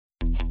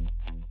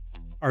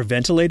Are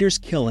ventilators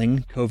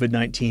killing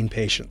COVID-19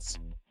 patients?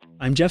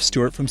 I'm Jeff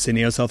Stewart from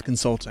Syneos Health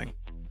Consulting.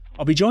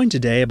 I'll be joined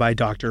today by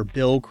Dr.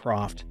 Bill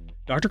Croft.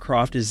 Dr.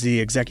 Croft is the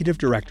Executive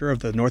Director of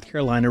the North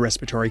Carolina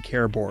Respiratory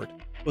Care Board.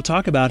 We'll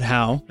talk about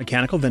how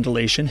mechanical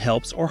ventilation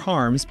helps or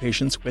harms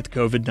patients with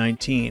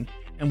COVID-19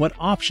 and what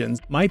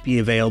options might be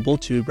available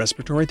to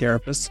respiratory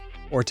therapists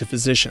or to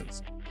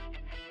physicians.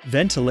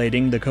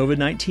 Ventilating the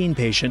COVID-19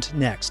 patient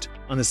next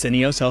on the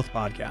Syneos Health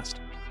Podcast.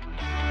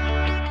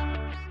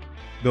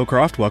 Bill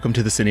Croft, welcome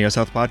to the Syneos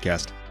Health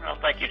Podcast. Well,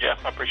 thank you,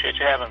 Jeff. I appreciate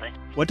you having me.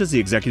 What does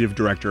the Executive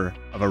Director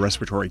of a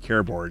Respiratory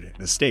Care Board in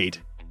the state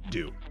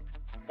do?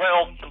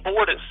 Well, the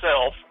board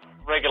itself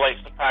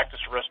regulates the practice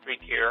of respiratory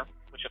care,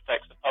 which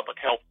affects the public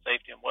health,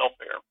 safety, and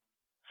welfare.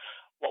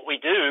 What we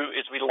do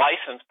is we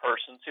license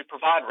persons who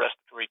provide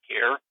respiratory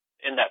care.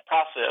 In that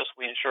process,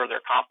 we ensure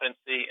their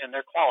competency and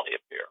their quality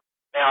of care.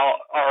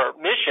 Now, our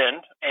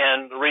mission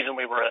and the reason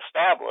we were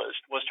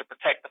established was to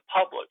protect the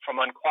public from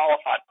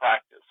unqualified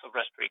practice of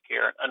respiratory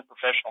care and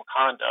unprofessional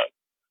conduct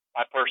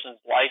by persons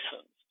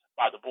licensed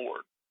by the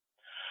board.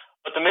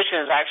 But the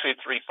mission is actually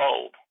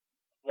threefold.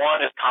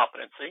 One is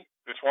competency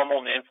through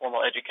formal and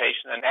informal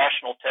education and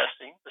national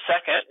testing. The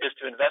second is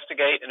to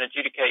investigate and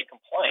adjudicate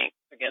complaints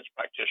against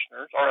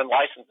practitioners or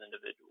unlicensed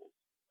individuals.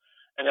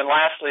 And then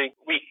lastly,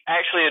 we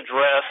actually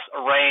address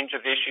a range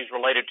of issues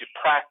related to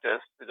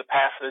practice through the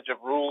passage of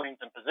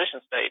rulings and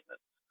position statements.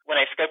 When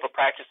a scope of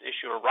practice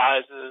issue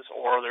arises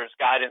or there's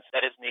guidance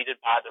that is needed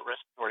by the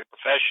respiratory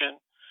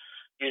profession,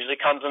 usually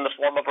comes in the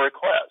form of a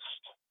request.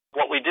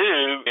 What we do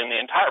in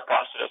the entire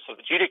process of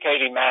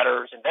adjudicating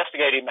matters,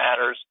 investigating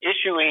matters,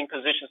 issuing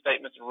position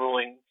statements and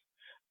rulings,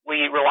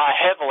 we rely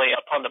heavily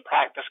upon the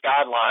practice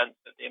guidelines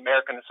that the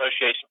American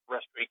Association for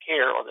Respiratory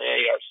Care, or the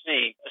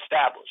AARC,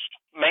 established,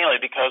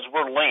 mainly because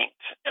we're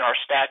linked in our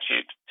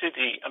statute to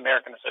the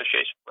American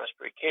Association for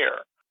Respiratory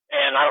Care.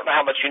 And I don't know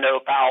how much you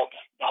know about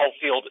the whole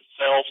field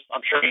itself.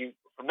 I'm sure you're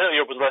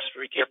familiar with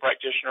respiratory care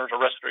practitioners or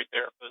respiratory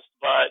therapists,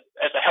 but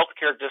as a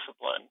healthcare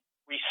discipline,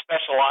 we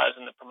specialize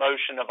in the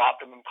promotion of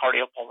optimum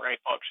cardiopulmonary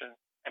function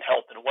and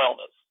health and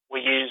wellness. We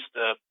use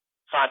the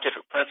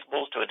scientific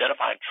principles to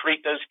identify and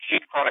treat those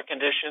acute chronic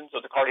conditions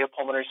of the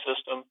cardiopulmonary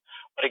system.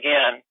 But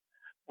again,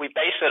 we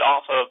base it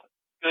off of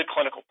good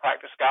clinical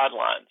practice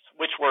guidelines,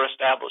 which were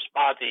established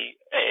by the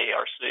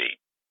AARC.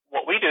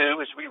 What we do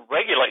is we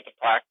regulate the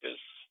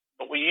practice,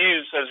 but we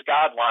use those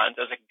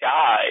guidelines as a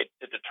guide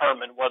to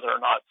determine whether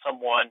or not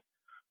someone,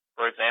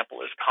 for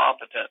example, is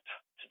competent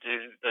to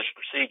do those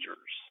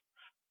procedures.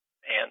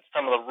 And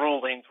some of the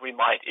rulings we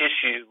might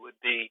issue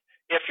would be,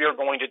 if you're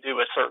going to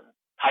do a certain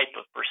type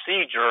of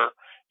procedure,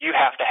 you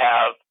have to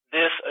have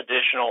this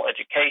additional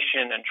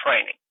education and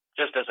training,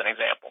 just as an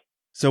example.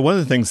 So one of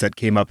the things that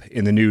came up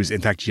in the news,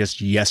 in fact,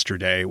 just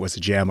yesterday, was a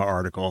JAMA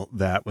article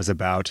that was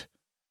about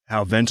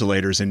how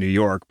ventilators in New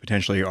York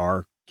potentially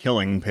are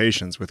killing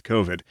patients with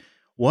COVID.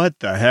 What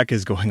the heck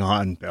is going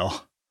on,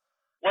 Bill?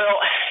 Well,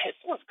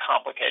 it's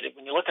complicated.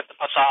 When you look at the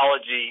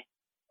pathology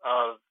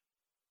of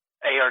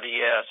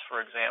ARDS,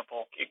 for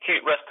example,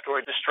 acute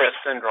respiratory distress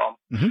syndrome,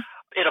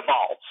 it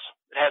evolves.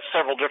 It has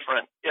several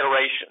different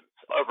iterations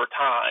over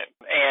time.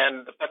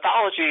 And the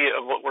pathology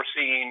of what we're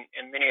seeing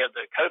in many of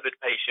the COVID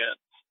patients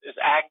is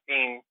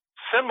acting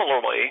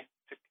similarly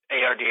to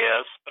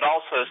ARDS, but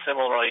also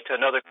similarly to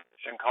another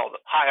condition called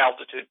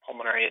high-altitude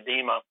pulmonary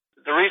edema.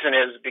 The reason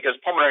is because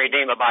pulmonary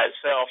edema by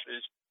itself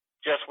is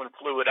just when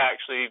fluid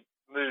actually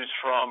moves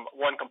from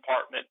one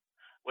compartment,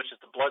 which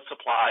is the blood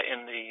supply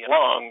in the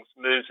lungs,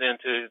 moves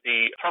into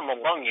the terminal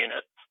lung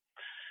units,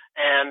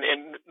 and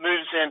it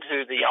moves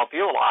into the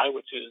alveoli,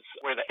 which is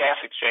where the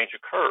gas exchange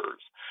occurs.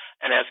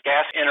 And as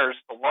gas enters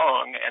the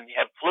lung and you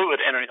have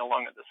fluid entering the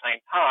lung at the same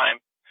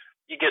time,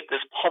 you get this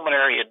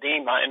pulmonary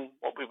edema and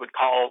what we would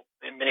call,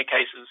 in many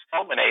cases,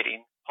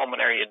 fulminating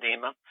pulmonary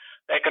edema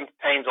that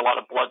contains a lot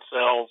of blood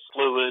cells,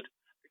 fluid,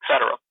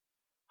 etc.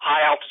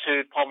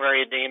 High-altitude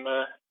pulmonary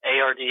edema,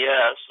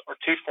 ARDS, are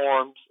two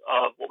forms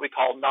of what we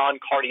call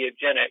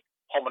non-cardiogenic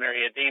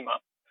pulmonary edema.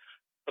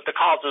 But the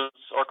causes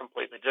are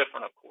completely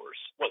different, of course.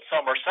 What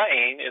some are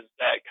saying is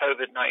that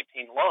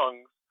COVID-19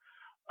 lungs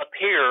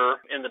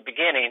appear in the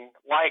beginning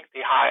like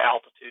the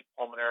high-altitude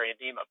pulmonary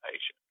edema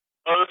patient.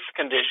 Both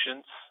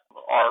conditions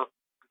are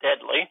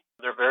deadly.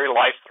 They're very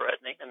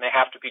life-threatening, and they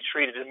have to be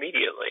treated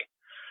immediately.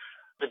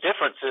 The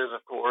difference is,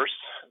 of course,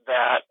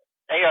 that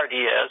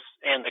ARDS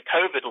and the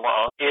COVID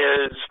lung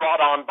is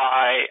brought on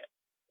by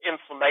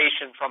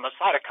inflammation from a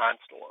cytokine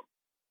storm.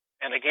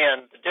 And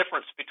again, the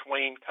difference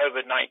between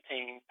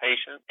COVID-19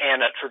 patient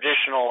and a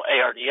traditional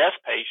ARDS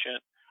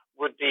patient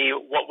would be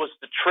what was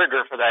the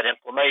trigger for that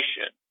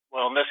inflammation.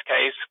 Well, in this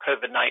case,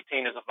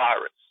 COVID-19 is a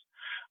virus.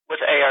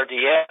 With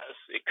ARDS,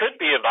 it could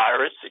be a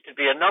virus. It could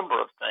be a number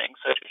of things,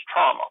 such as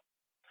trauma.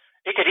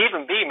 It could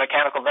even be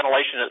mechanical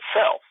ventilation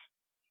itself.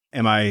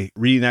 Am I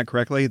reading that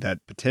correctly? That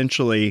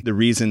potentially the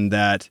reason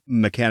that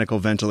mechanical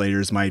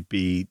ventilators might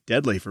be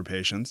deadly for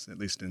patients, at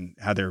least in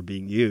how they're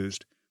being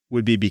used,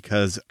 would be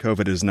because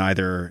COVID is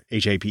neither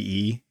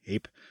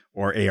HAPE,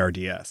 or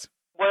ARDS?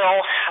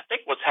 Well, I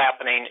think what's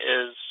happening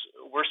is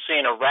we're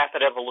seeing a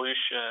rapid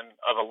evolution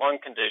of a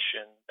lung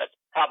condition that's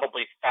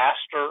probably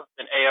faster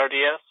than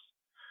ARDS.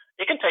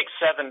 It can take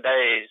 7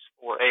 days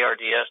for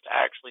ARDS to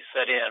actually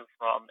set in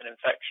from an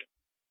infection.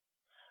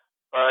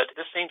 But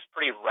this seems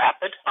pretty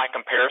rapid by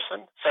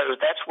comparison. So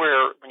that's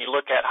where, when you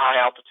look at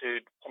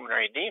high-altitude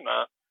pulmonary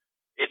edema,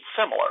 it's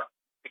similar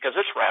because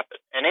it's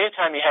rapid. And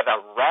anytime you have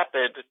a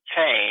rapid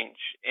change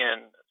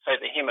in, say,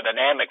 the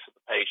hemodynamics of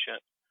the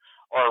patient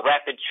or a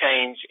rapid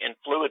change in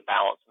fluid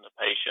balance in the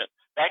patient,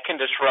 that can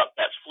disrupt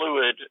that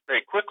fluid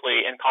very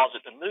quickly and cause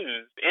it to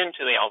move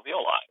into the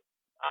alveoli.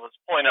 I was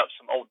pulling up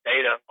some old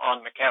data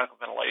on mechanical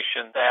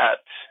ventilation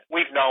that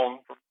we've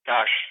known for,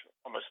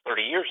 almost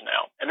 30 years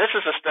now. And this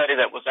is a study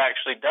that was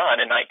actually done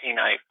in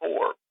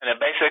 1994. And it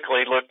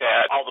basically looked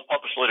at all the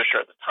published literature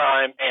at the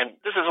time. And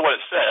this is what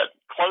it said.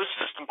 Closed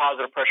system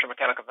positive pressure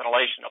mechanical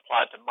ventilation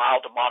applied to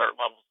mild to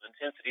moderate levels of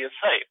intensity is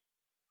safe.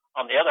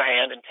 On the other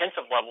hand,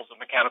 intensive levels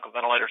of mechanical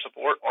ventilator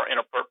support or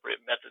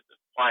inappropriate methods of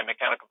applying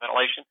mechanical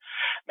ventilation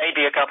may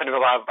be accompanied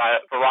by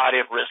a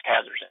variety of risk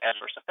hazards,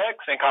 adverse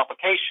effects, and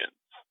complications.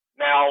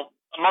 Now,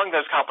 among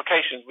those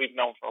complications we've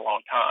known for a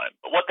long time.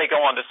 But what they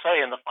go on to say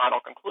in the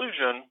final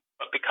conclusion,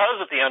 but because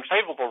of the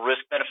unfavorable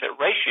risk-benefit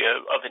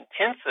ratio of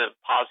intensive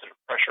positive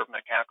pressure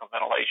mechanical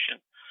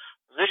ventilation,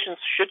 physicians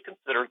should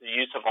consider the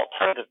use of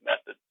alternative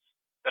methods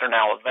that are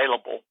now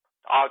available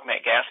to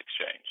augment gas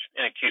exchange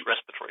in acute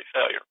respiratory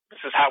failure.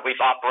 This is how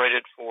we've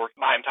operated for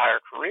my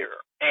entire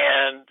career.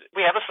 And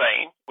we have a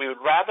saying, we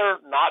would rather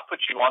not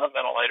put you on a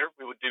ventilator.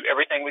 We would do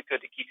everything we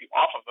could to keep you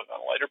off of a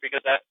ventilator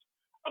because that's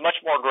a much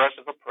more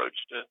aggressive approach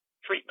to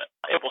treatment.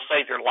 It will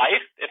save your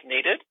life if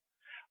needed,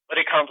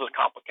 but it comes with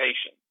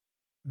complications.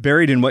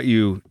 Buried in what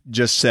you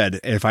just said,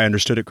 if I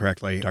understood it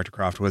correctly, Dr.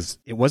 Croft,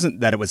 it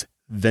wasn't that it was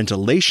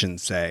ventilation,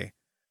 say,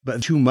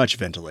 but too much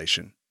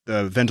ventilation.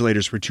 The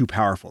ventilators were too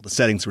powerful. The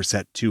settings were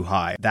set too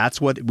high. That's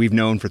what we've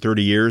known for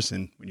 30 years.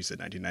 And when you said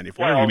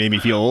 1994, you made me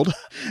feel old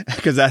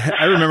because I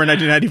remember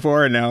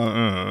 1994 and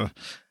now...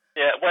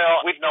 Yeah,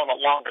 well, we've known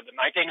it longer than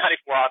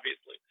 1994,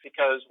 obviously,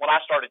 because when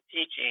I started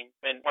teaching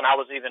and when I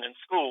was even in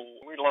school,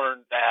 we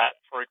learned that,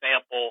 for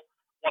example,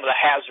 one of the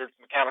hazards of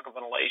mechanical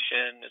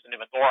ventilation is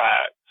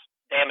pneumothorax,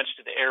 damage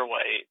to the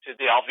airway, to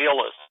the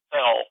alveolus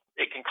itself.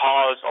 It can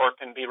cause or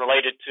can be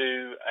related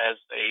to as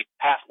a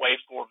pathway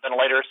for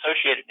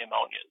ventilator-associated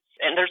pneumonias.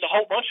 And there's a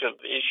whole bunch of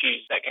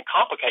issues that can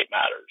complicate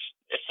matters.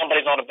 If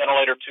somebody's on a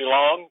ventilator too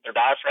long, their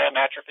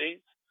diaphragm atrophies.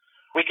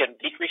 We can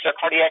decrease their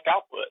cardiac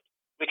output.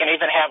 We can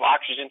even have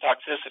oxygen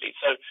toxicity.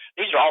 So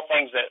these are all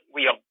things that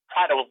we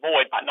try to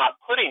avoid by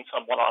not putting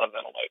someone on a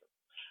ventilator.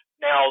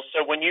 Now,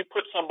 so when you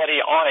put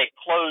somebody on a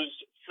closed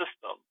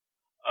system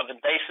of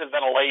invasive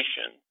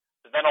ventilation,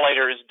 the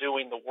ventilator is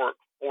doing the work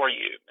for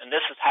you. And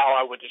this is how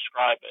I would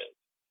describe it.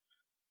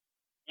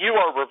 You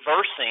are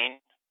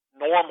reversing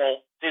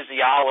normal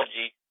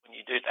physiology when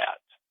you do that.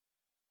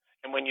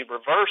 And when you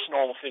reverse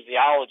normal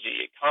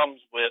physiology, it comes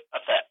with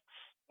effects.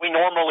 We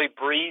normally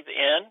breathe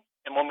in.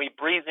 And when we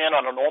breathe in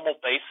on a normal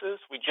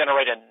basis, we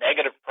generate a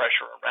negative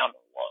pressure around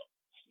the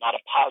lungs, not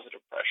a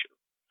positive pressure.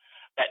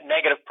 That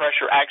negative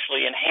pressure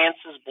actually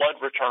enhances blood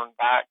return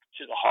back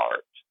to the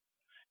heart.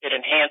 It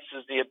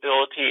enhances the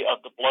ability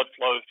of the blood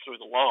flow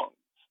through the lungs.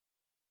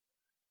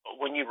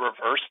 But when you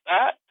reverse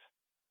that,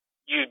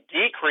 you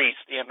decrease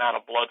the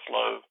amount of blood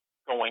flow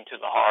going to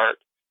the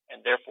heart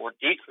and therefore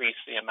decrease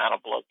the amount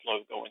of blood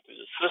flow going through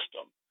the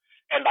system.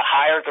 And the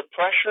higher the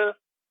pressure,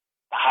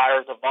 the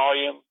higher the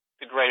volume,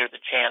 the greater the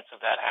chance of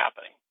that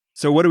happening.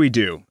 So what do we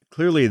do?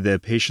 Clearly the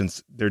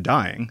patients, they're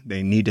dying.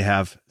 They need to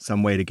have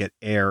some way to get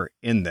air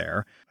in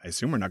there. I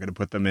assume we're not going to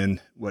put them in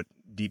what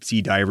deep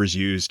sea divers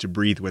use to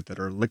breathe with that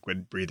are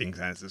liquid breathing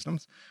kind of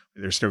systems.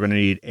 They're still going to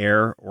need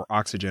air or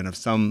oxygen of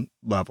some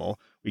level.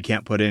 We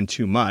can't put in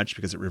too much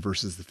because it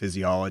reverses the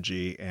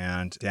physiology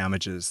and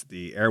damages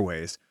the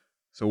airways.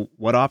 So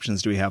what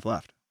options do we have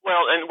left?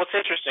 Well, and what's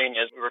interesting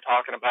is we were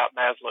talking about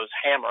Maslow's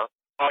hammer.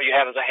 All you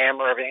have is a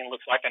hammer. Everything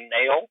looks like a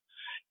nail.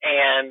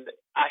 And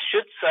I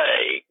should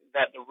say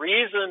that the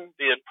reason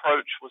the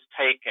approach was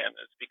taken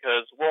is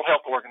because the World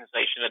Health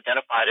Organization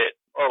identified it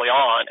early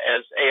on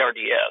as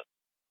ARDS.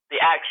 The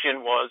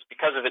action was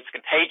because of its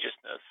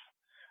contagiousness,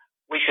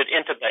 we should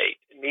intubate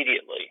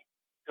immediately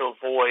to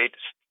avoid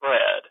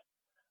spread.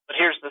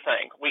 But here's the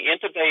thing. We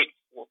intubate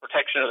for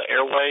protection of the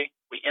airway.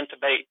 We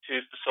intubate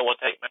to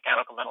facilitate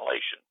mechanical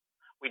ventilation.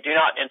 We do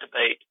not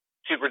intubate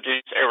to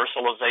reduce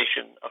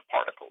aerosolization of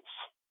particles.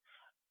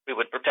 We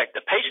would protect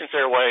the patient's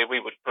airway. We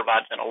would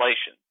provide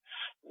ventilation.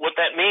 What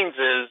that means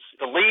is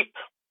the leap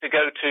to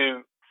go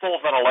to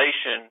full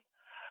ventilation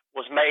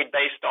was made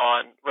based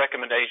on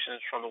recommendations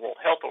from the World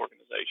Health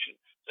Organization.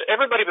 So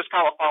everybody was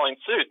kind of following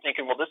suit,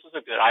 thinking, well, this is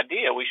a good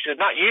idea. We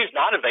should not use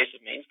non-invasive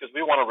means because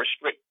we want to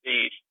restrict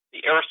the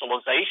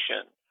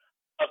aerosolization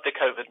of the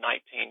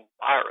COVID-19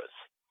 virus.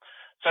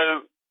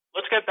 So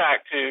let's get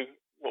back to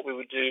what we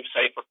would do,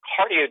 say, for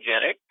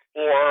cardiogenic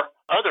or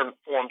other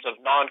forms of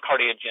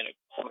non-cardiogenic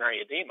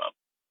pulmonary edema,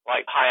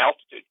 like high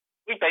altitude.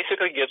 We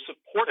basically give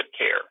supportive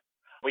care.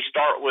 We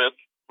start with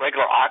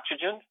regular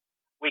oxygen.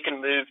 We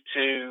can move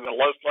to a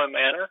low flow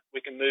manner. We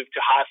we can move to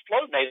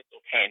high-flow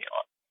nasal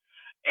cannula.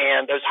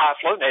 And those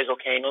high-flow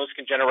nasal cannulas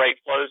can generate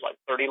flows like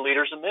 30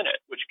 liters a minute,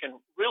 which can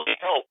really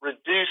help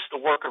reduce the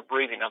work of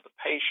breathing of the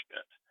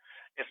patient.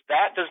 If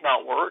that does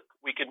not work,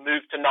 we could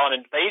move to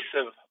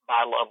non-invasive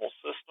bi-level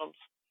systems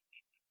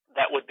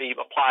that would be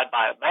applied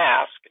by a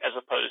mask as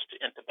opposed to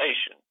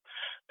intubation.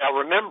 Now,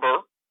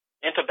 remember,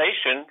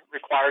 intubation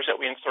requires that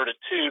we insert a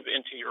tube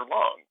into your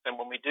lungs. And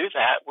when we do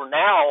that, we're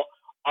now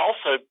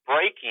also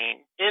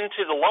breaking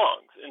into the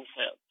lungs, in a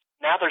sense.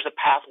 Now there's a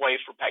pathway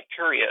for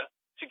bacteria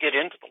to get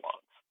into the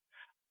lungs,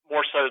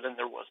 more so than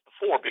there was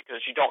before,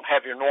 because you don't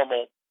have your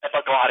normal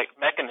epiglottic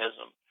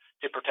mechanism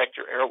to protect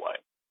your airway.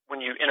 When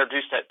you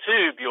introduce that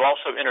tube, you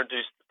also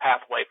introduce the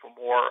pathway for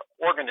more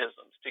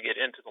organisms to get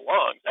into the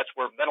lungs. That's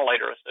where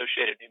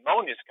ventilator-associated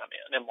pneumonias come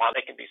in and why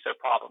they can be so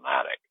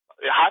problematic.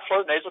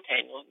 High-flow nasal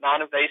cannula,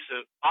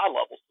 non-invasive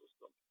bi-level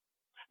system.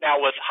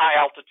 Now, with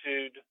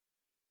high-altitude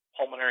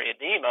pulmonary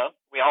edema,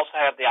 we also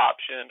have the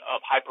option of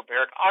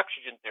hyperbaric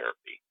oxygen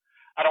therapy.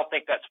 I don't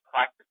think that's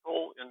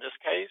practical in this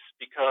case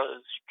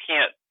because you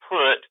can't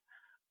put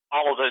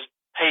all of those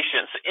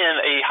patients in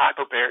a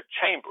hyperbaric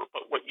chamber.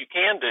 But what you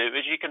can do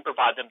is you can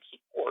provide them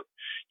support.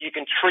 You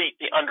can treat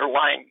the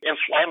underlying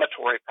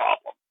inflammatory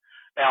problem.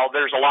 Now,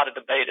 there's a lot of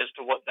debate as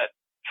to what that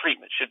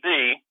treatment should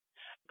be,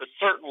 but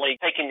certainly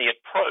taking the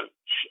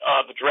approach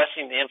of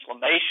addressing the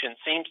inflammation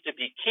seems to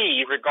be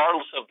key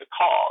regardless of the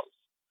cause,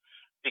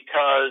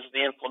 because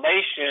the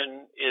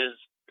inflammation is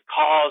the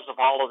cause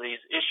of all of these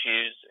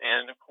issues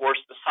and, of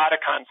course, the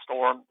cytokine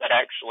storm that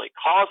actually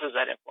causes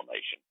that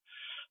inflammation.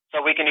 So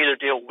we can either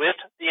deal with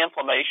the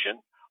inflammation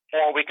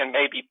or we can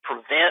maybe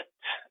prevent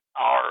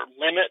or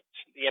limit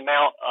the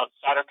amount of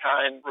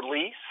cytokine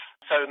release.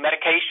 So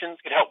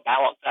medications could help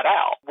balance that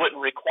out, wouldn't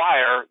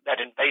require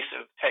that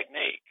invasive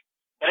technique.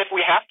 But if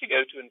we have to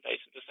go to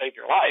invasive to save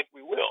your life,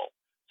 we will.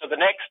 So the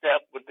next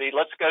step would be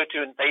let's go to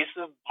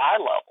invasive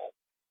bi-level.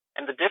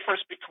 And the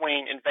difference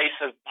between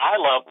invasive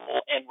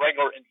bi-level and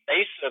regular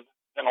invasive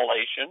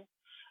ventilation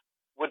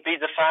would be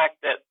the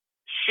fact that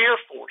shear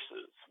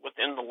forces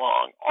within the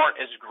lung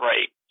aren't as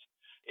great.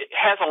 It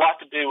has a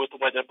lot to do with the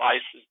way the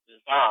device is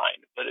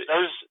designed, but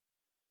those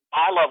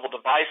bi-level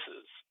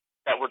devices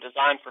that were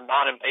designed for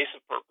non-invasive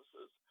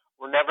purposes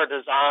were never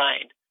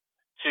designed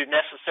to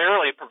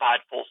necessarily provide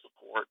full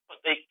support,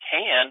 but they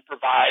can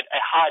provide a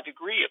high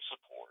degree of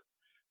support,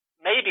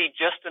 maybe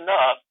just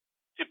enough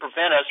to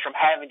prevent us from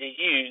having to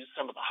use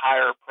some of the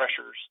higher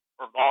pressures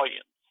or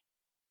volumes.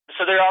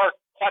 So there are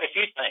quite a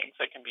few things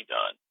that can be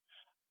done.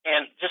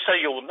 And just so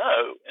you'll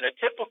know, in a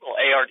typical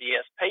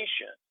ARDS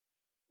patient,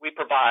 we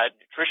provide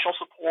nutritional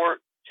support,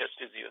 chest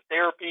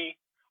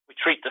physiotherapy, we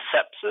treat the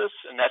sepsis,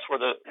 and that's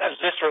where the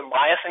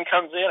azithromycin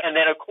comes in, and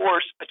then, of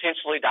course,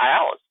 potentially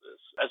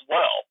dialysis as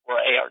well for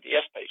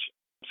ARDS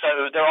patients.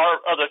 So there are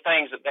other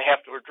things that they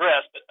have to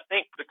address, but I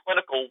think the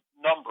clinical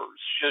numbers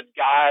should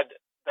guide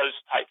those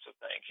types of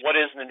things. What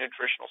is the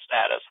nutritional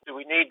status? Do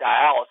we need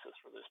dialysis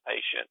for this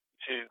patient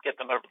to get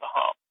them over the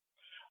hump?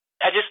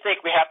 I just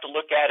think we have to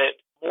look at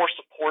it more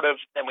supportive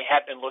than we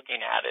have been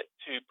looking at it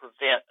to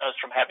prevent us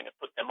from having to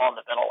put them on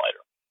the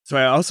ventilator. So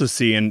I also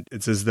see, and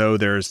it's as though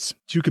there's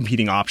two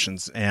competing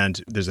options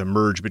and there's a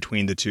merge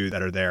between the two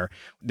that are there.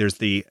 There's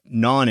the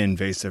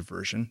non-invasive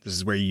version. This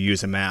is where you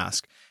use a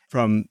mask.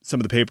 From some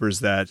of the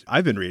papers that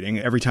I've been reading,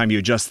 every time you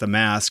adjust the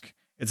mask,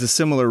 it's a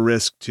similar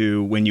risk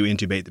to when you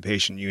intubate the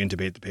patient. You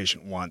intubate the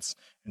patient once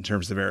in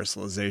terms of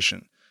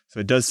aerosolization. So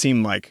it does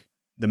seem like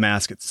the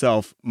mask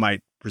itself might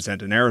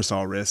present an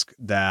aerosol risk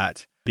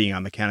that being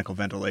on mechanical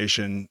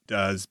ventilation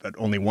does, but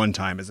only one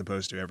time as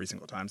opposed to every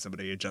single time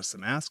somebody adjusts the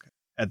mask.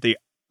 At the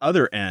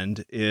other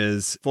end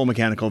is full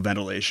mechanical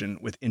ventilation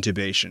with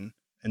intubation.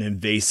 An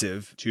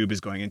invasive tube is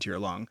going into your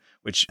lung,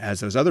 which has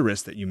those other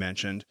risks that you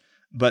mentioned.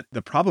 But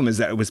the problem is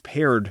that it was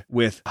paired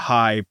with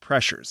high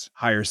pressures,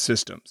 higher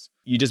systems.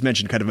 You just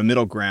mentioned kind of a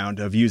middle ground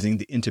of using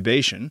the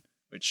intubation,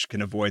 which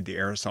can avoid the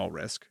aerosol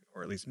risk,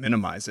 or at least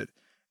minimize it,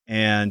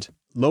 and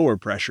lower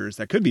pressures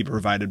that could be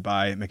provided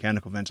by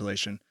mechanical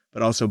ventilation,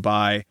 but also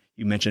by,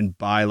 you mentioned,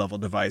 bi-level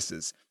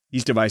devices.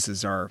 These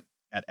devices are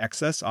at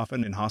excess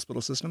often in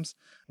hospital systems,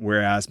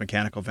 whereas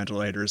mechanical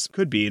ventilators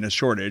could be in a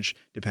shortage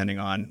depending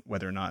on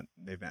whether or not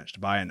they've managed to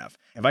buy enough.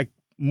 Have I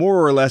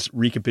more or less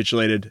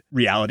recapitulated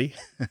reality?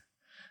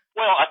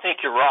 Well, I think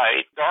you're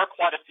right. There are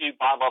quite a few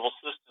bi-level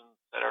systems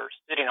that are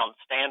sitting on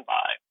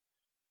standby.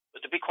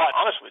 But to be quite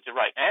honest with you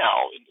right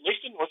now, at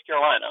least in North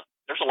Carolina,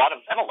 there's a lot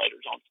of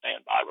ventilators on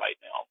standby right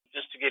now.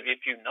 Just to give you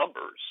a few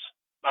numbers,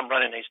 I'm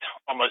running these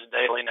almost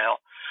daily now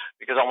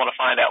because I want to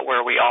find out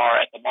where we are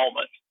at the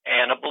moment.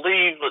 And I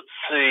believe, let's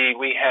see,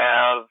 we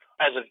have,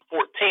 as of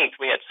 14th,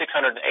 we had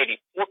 684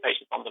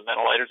 patients on the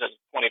ventilators. As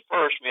of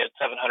 21st, we had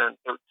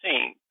 713.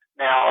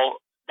 Now,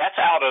 that's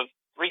out of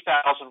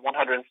 3,146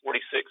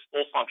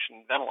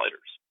 full-function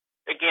ventilators.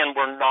 Again,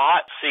 we're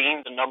not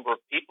seeing the number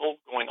of people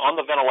going on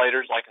the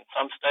ventilators like in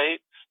some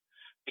states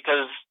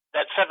because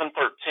that 713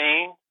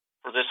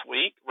 for this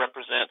week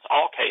represents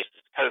all cases,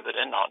 COVID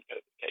and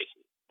non-COVID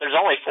cases. There's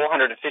only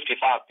 455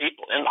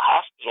 people in the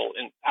hospital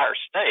in our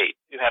state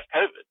who have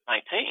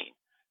COVID-19.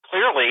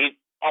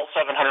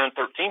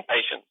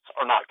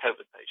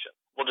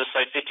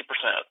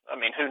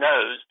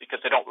 those because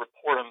they don't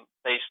report them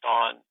based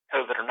on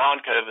COVID or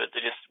non-COVID.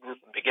 They just group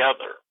them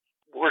together.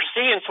 We're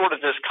seeing sort of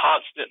this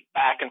constant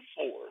back and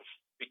forth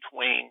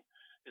between,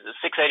 is it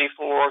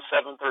 684,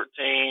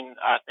 713?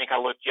 I think I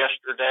looked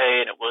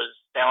yesterday and it was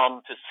down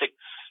to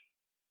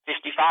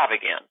 655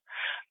 again.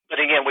 But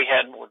again, we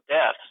had more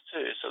deaths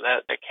too, so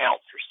that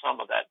accounts for some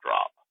of that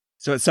drop.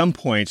 So at some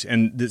point,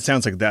 and it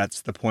sounds like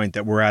that's the point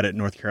that we're at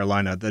North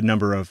Carolina, the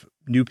number of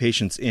new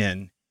patients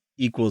in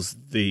equals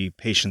the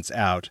patients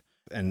out.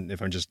 And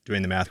if I'm just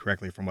doing the math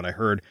correctly from what I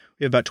heard,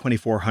 we have about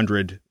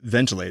 2,400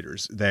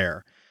 ventilators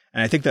there.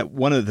 And I think that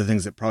one of the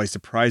things that probably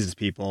surprises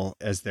people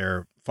as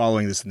they're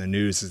following this in the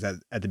news is that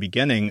at the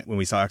beginning, when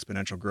we saw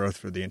exponential growth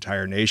for the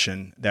entire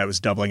nation, that was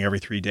doubling every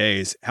 3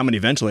 days. How many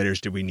ventilators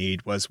did we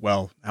need was,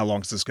 well, how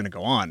long is this going to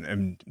go on?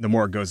 And the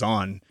more it goes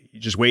on, you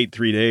just wait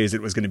 3 days,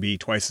 it was going to be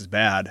twice as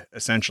bad,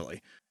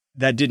 essentially.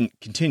 That didn't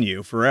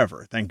continue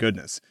forever, thank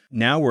goodness.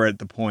 Now we're at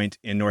the point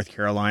in North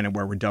Carolina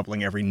where we're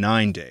doubling every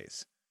 9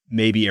 days,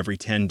 maybe every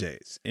 10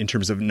 days, in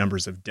terms of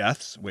numbers of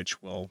deaths,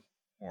 which will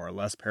more or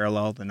less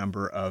parallel the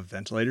number of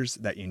ventilators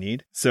that you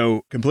need.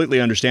 So completely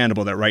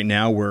understandable that right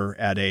now we're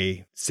at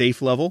a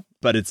safe level,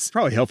 but it's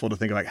probably helpful to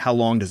think about how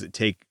long does it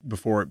take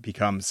before it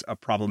becomes a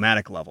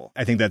problematic level.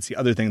 I think that's the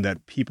other thing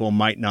that people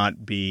might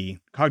not be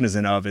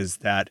cognizant of is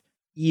that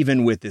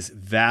even with this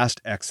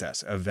vast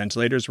excess of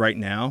ventilators right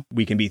now,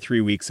 we can be 3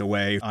 weeks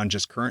away on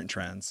just current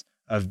trends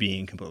of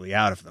being completely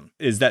out of them.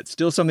 Is that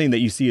still something that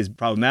you see as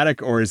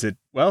problematic, or is it,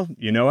 well,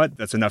 you know what,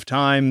 that's enough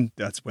time,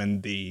 that's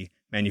when the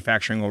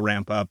manufacturing will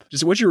ramp up?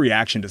 Just what's your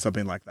reaction to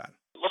something like that?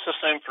 Let's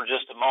assume for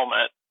just a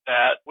moment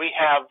that we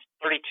have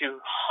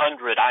 3,200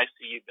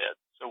 ICU beds.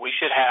 So we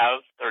should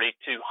have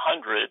 3,200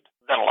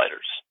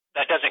 ventilators.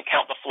 That doesn't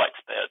count the flex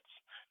beds.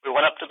 If we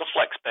went up to the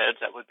flex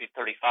beds, that would be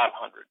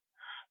 3,500.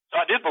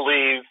 So I do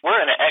believe we're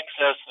in an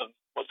excess of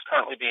what's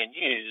currently being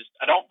used.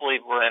 I don't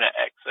believe we're in an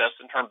excess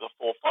in terms of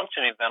full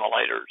functioning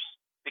ventilators,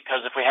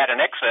 because if we had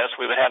an excess,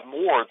 we would have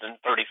more than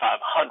 3,500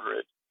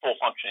 full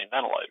functioning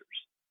ventilators.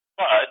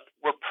 But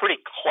we're pretty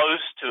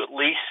close to at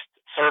least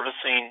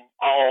servicing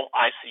all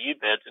ICU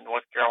beds in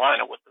North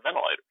Carolina with the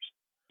ventilators.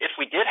 If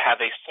we did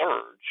have a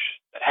surge,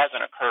 that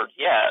hasn't occurred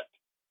yet,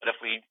 but if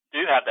we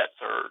do have that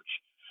surge,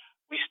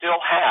 we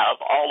still have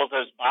all of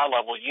those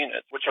bi-level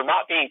units, which are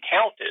not being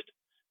counted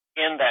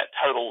in that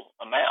total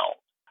amount.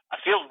 I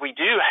feel we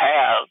do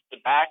have the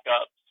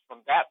backups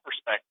from that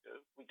perspective.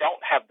 We don't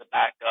have the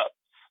backups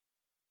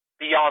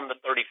beyond the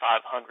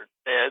 3,500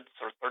 beds,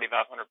 or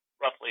 3,500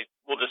 roughly.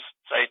 We'll just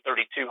say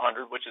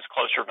 3,200, which is a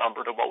closer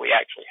number to what we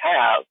actually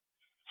have.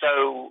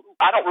 So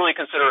I don't really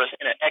consider us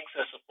in an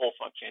excess of full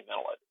functioning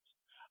ventilators,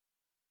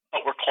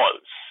 but we're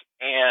close.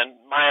 And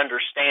my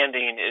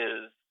understanding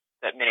is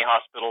that many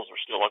hospitals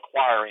are still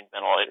acquiring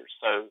ventilators.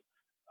 So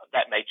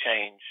that may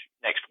change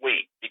next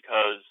week,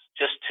 because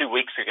just 2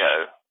 weeks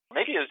ago,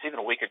 maybe it was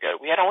even a week ago,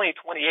 we had only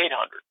 2,800.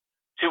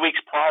 2 weeks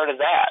prior to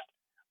that,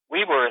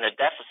 we were in a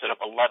deficit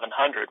of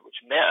 1,100, which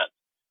meant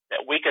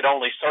that we could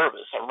only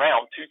service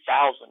around 2,000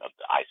 of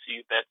the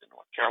ICU beds in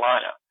North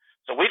Carolina.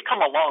 So we've come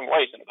a long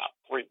ways in about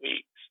 3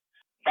 weeks.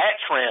 That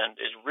trend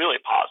is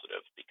really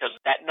positive because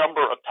that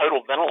number of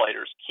total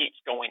ventilators keeps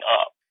going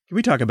up. Can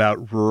we talk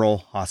about rural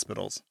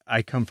hospitals?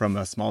 I come from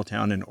a small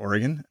town in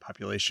Oregon.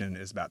 Population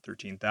is about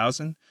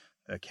 13,000.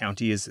 The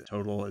county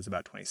total is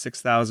about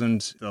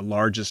 26,000. The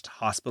largest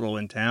hospital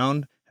in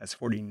town has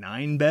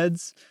 49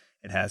 beds.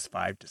 It has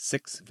 5 to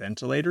 6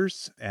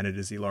 ventilators, and it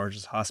is the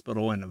largest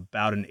hospital in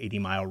about an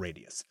 80-mile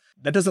radius.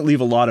 That doesn't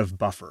leave a lot of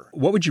buffer.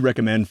 What would you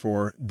recommend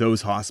for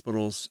those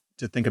hospitals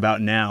to think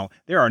about now?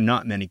 There are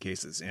not many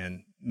cases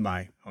in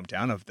my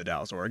hometown of the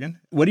Dalles, Oregon.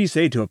 What do you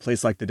say to a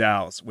place like the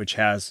Dalles, which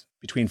has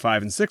between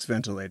 5 and 6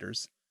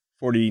 ventilators,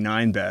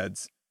 49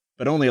 beds,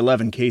 but only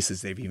 11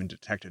 cases they've even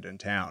detected in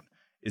town?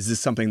 Is this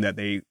something that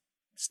they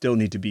still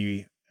need to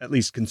be at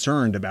least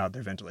concerned about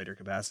their ventilator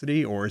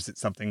capacity, or is it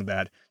something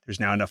that there's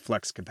now enough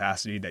flex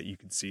capacity that you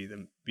can see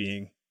them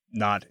being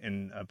not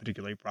in a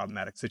particularly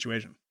problematic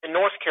situation? In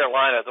North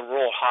Carolina, the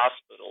rural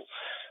hospitals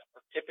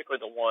are typically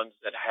the ones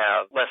that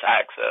have less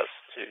access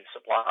to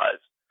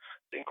supplies,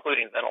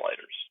 including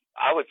ventilators.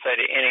 I would say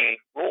to any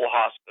rural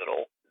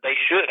hospital, they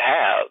should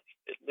have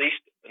at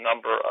least the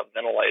number of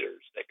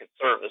ventilators that could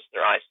service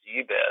their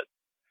ICU beds.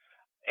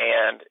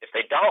 And if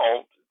they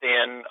don't,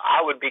 then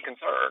I would be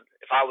concerned.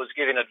 If I was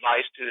giving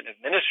advice to an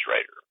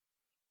administrator,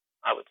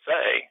 I would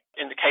say,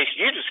 in the case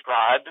you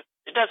described,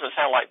 it doesn't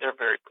sound like they're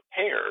very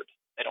prepared.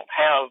 They don't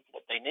have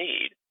what they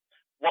need.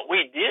 What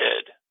we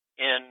did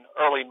in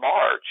early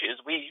March is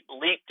we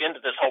leaped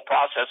into this whole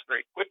process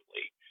very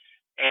quickly,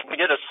 and we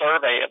did a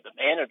survey of the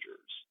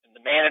managers. And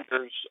the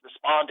managers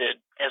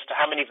responded as to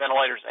how many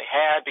ventilators they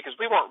had, because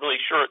we weren't really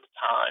sure at the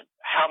time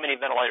how many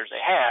ventilators they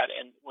had.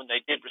 And when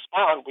they did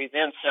respond, we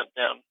then sent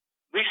them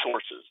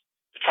resources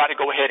to try to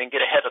go ahead and get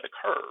ahead of the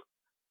curve.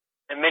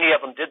 And many of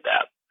them did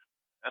that.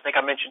 I think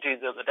I mentioned to you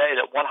the other day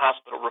that one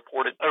hospital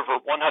reported over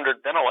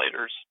 100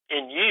 ventilators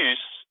in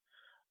use,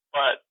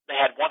 but they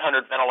had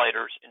 100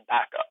 ventilators in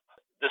backup.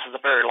 This is a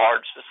very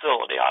large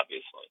facility,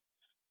 obviously,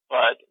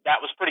 but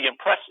that was pretty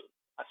impressive.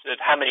 I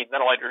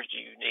ventilators do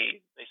you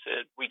need? They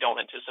said, we don't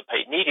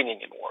anticipate needing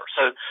any more.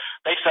 So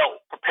they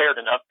felt prepared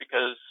enough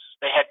because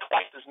they had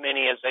twice as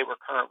many as they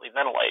were currently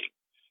ventilating.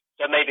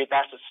 So maybe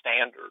that's a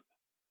standard,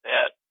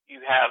 that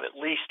you have at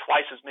least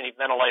twice as many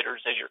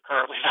ventilators as you're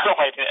currently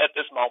ventilating at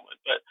this moment.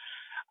 But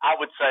I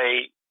would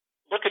say,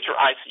 look at your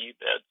ICU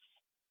beds.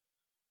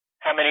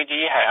 How many do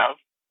you have?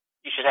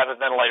 You should have a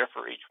ventilator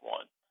for each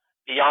one.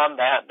 Beyond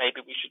that, maybe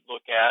we should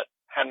look at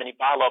how many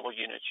bi-level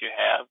units you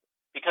have,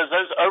 because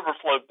those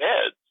overflow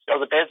beds are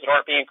the beds that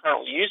aren't being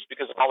currently used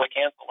because of all the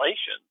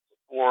cancellations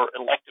for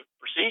elective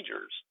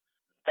procedures.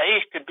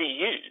 They could be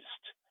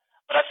used.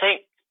 But I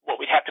think what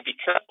we have to be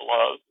careful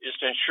of is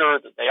to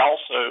ensure that they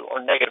also are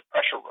negative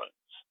pressure rooms.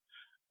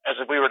 As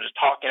if we were just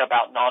talking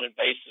about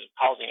non-invasive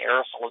causing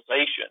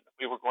aerosolization, if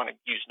we were going to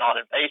use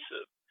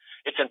non-invasive,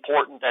 it's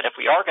important that if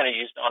we are going to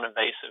use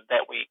non-invasive,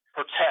 that we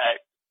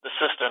protect the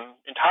system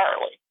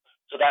entirely.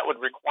 So that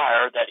would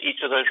require that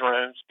each of those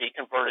rooms be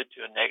converted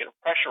to a negative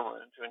pressure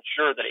room to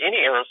ensure that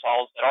any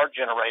aerosols that are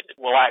generated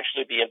will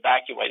actually be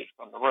evacuated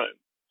from the room.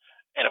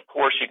 And of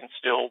course, you can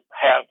still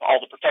have all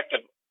the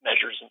protective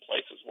measures in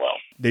place as well.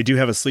 They do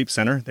have a sleep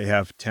center. They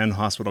have 10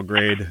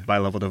 hospital-grade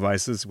bi-level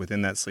devices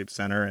within that sleep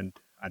center, and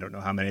I don't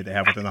know how many they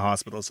have within the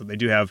hospital. So they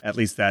do have at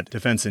least that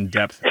defense in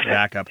depth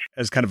backup.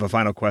 As kind of a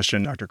final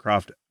question, Dr.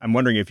 Croft, I'm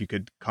wondering if you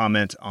could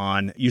comment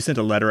on, you sent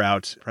a letter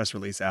out, press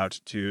release out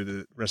to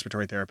the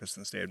respiratory therapists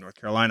in the state of North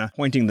Carolina,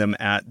 pointing them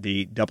at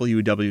the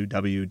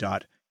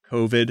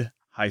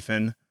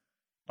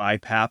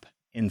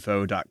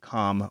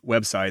www.covid-bipapinfo.com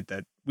website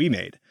that we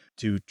made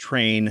to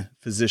train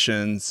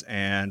physicians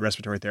and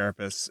respiratory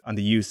therapists on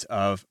the use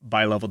of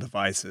bi-level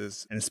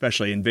devices, and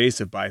especially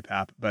invasive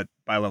BiPAP, but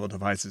bi-level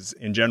devices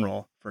in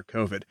general for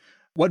COVID.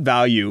 What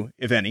value,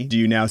 if any, do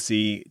you now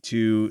see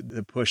to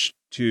the push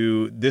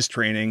to this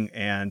training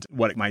and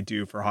what it might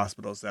do for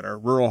hospitals that are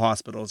rural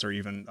hospitals or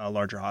even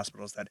larger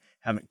hospitals that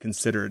haven't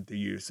considered the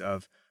use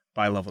of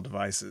bi-level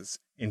devices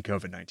in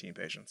COVID-19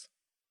 patients?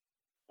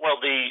 Well,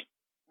 the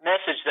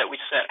message that we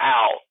sent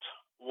out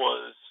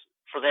was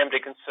for them to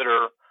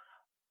consider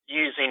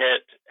using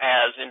it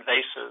as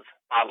invasive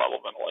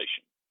bi-level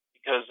ventilation,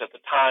 because at the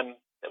time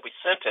that we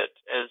sent it,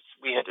 as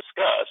we had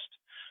discussed,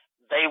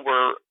 they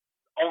were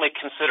only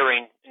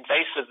considering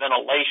invasive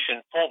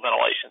ventilation, full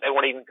ventilation. They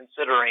weren't even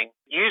considering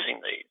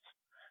using these,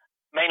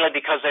 mainly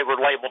because they were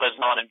labeled as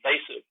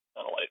non-invasive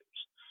ventilators.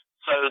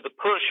 So the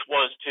push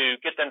was to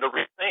get them to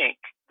rethink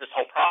this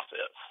whole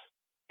process.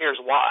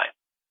 Here's why.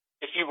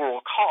 If you will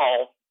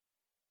recall,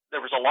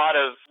 there was a lot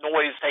of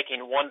noise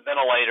taking one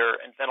ventilator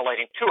and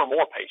ventilating two or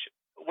more patients.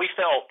 We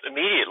felt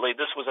immediately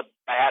this was a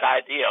bad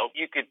idea.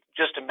 You could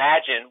just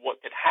imagine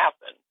what could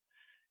happen.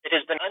 It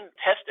has been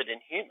untested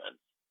in humans.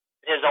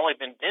 It has only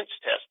been bench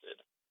tested.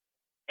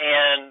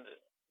 And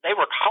they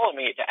were calling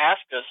me to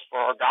ask us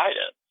for our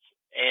guidance.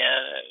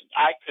 And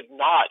I could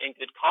not, in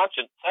good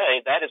conscience,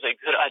 say that is a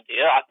good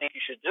idea. I think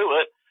you should do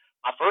it.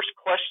 My first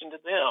question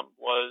to them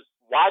was,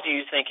 why do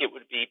you think it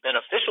would be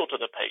beneficial to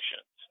the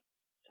patient?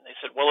 And they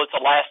said, well, it's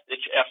a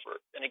last-ditch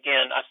effort. And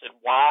again, I said,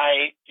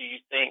 why do you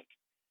think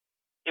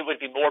it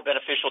would be more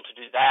beneficial to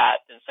do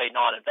that than, say,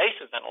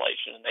 non-invasive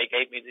ventilation? And they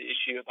gave me the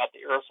issue about the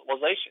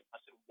aerosolization. I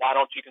said, why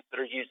don't you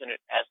consider using it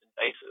as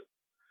invasive?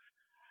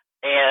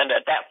 And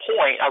at that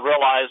point, I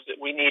realized that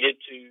we needed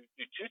to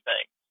do two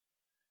things.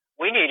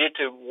 We needed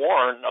to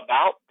warn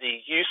about the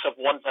use of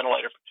one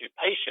ventilator for two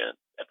patients,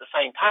 at the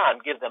same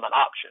time give them an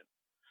option,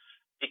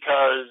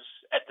 because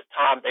at the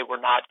time they were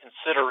not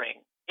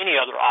considering any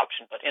other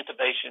option but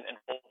intubation and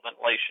full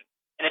ventilation.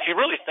 And if you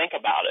really think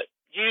about it,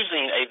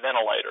 using a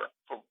ventilator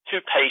for two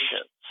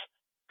patients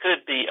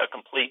could be a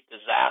complete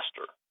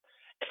disaster.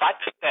 If I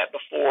took that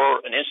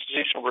before an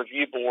institutional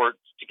review board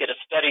to get a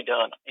study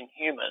done in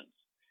humans,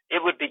 it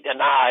would be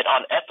denied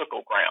on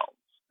ethical grounds.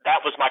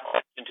 That was my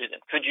question to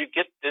them. Could you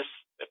get this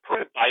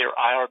approved by your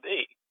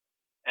IRB?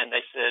 And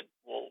they said,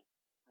 well,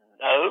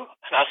 no.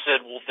 And I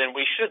said, well, then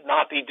we should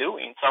not be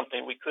doing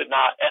something we could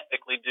not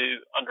ethically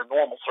do under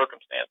normal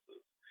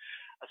circumstances.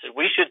 I said,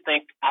 we should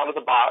think out of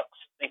the box,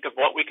 think of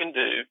what we can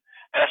do.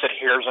 And I said,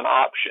 here's an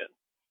option.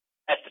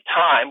 At the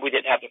time, we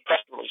didn't have the press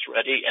release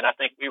ready, and I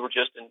think we were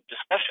just in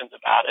discussions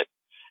about it.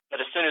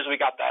 But as soon as we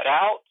got that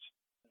out,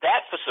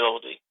 that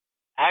facility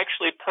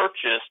actually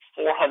purchased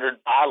 400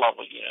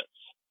 bi-level units.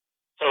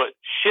 So it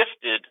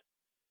shifted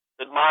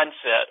the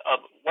mindset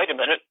of, wait a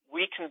minute,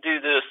 we can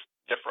do this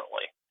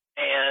differently.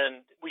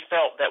 And we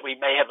felt that we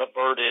may have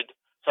averted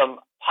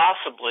some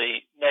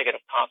possibly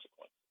negative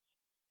consequences.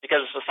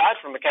 Because aside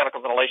from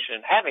mechanical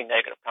ventilation having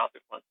negative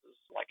consequences,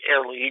 like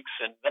air leaks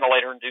and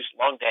ventilator-induced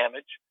lung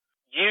damage,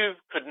 you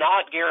could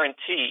not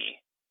guarantee,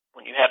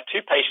 when you have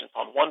two patients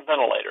on one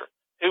ventilator,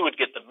 who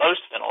would get the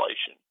most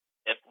ventilation.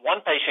 If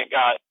one patient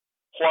got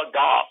plugged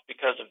off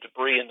because of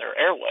debris in their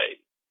airway,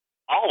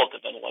 all of the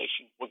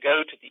ventilation would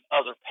go to the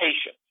other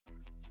patient.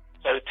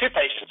 So two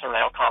patients are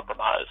now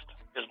compromised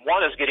because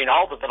one is getting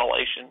all the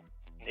ventilation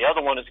and the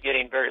other one is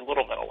getting very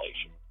little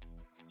ventilation.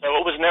 So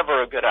it was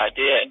never a good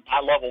idea. And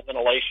bi-level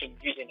ventilation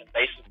using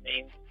invasive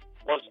means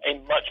was a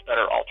much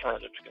better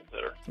alternative to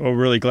consider. Well,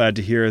 really glad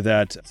to hear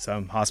that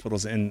some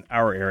hospitals in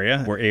our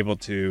area were able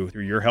to,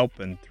 through your help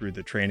and through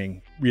the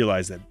training,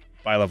 realize that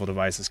bilevel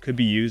devices could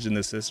be used in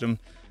this system.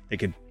 They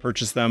could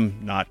purchase them,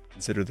 not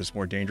consider this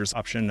more dangerous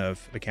option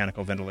of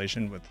mechanical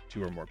ventilation with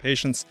 2 or more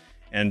patients,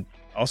 and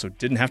also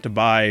didn't have to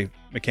buy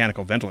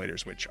mechanical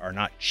ventilators, which are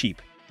not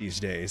cheap these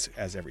days,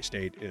 as every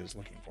state is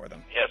looking for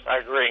them. Yes, I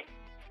agree.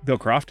 Bill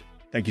Croft,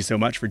 thank you so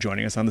much for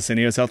joining us on the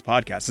Syneos Health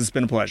Podcast. It's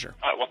been a pleasure.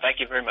 All right, well, thank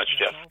you very much,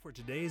 Jeff. For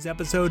today's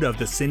episode of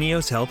the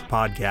Syneos Health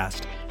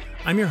Podcast,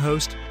 I'm your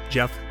host,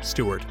 Jeff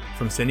Stewart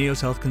from Syneos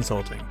Health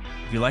Consulting.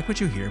 If you like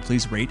what you hear,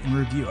 please rate and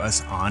review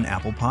us on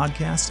Apple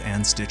Podcasts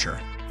and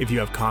Stitcher. If you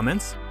have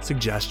comments,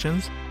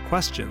 suggestions,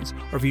 questions,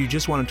 or if you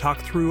just want to talk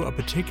through a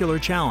particular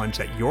challenge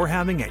that you're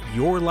having at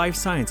your life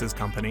sciences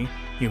company,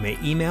 you may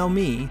email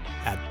me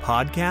at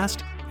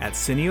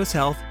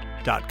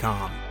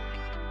podcast@syneoshealth.com.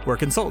 We're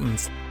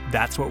consultants.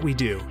 That's what we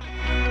do.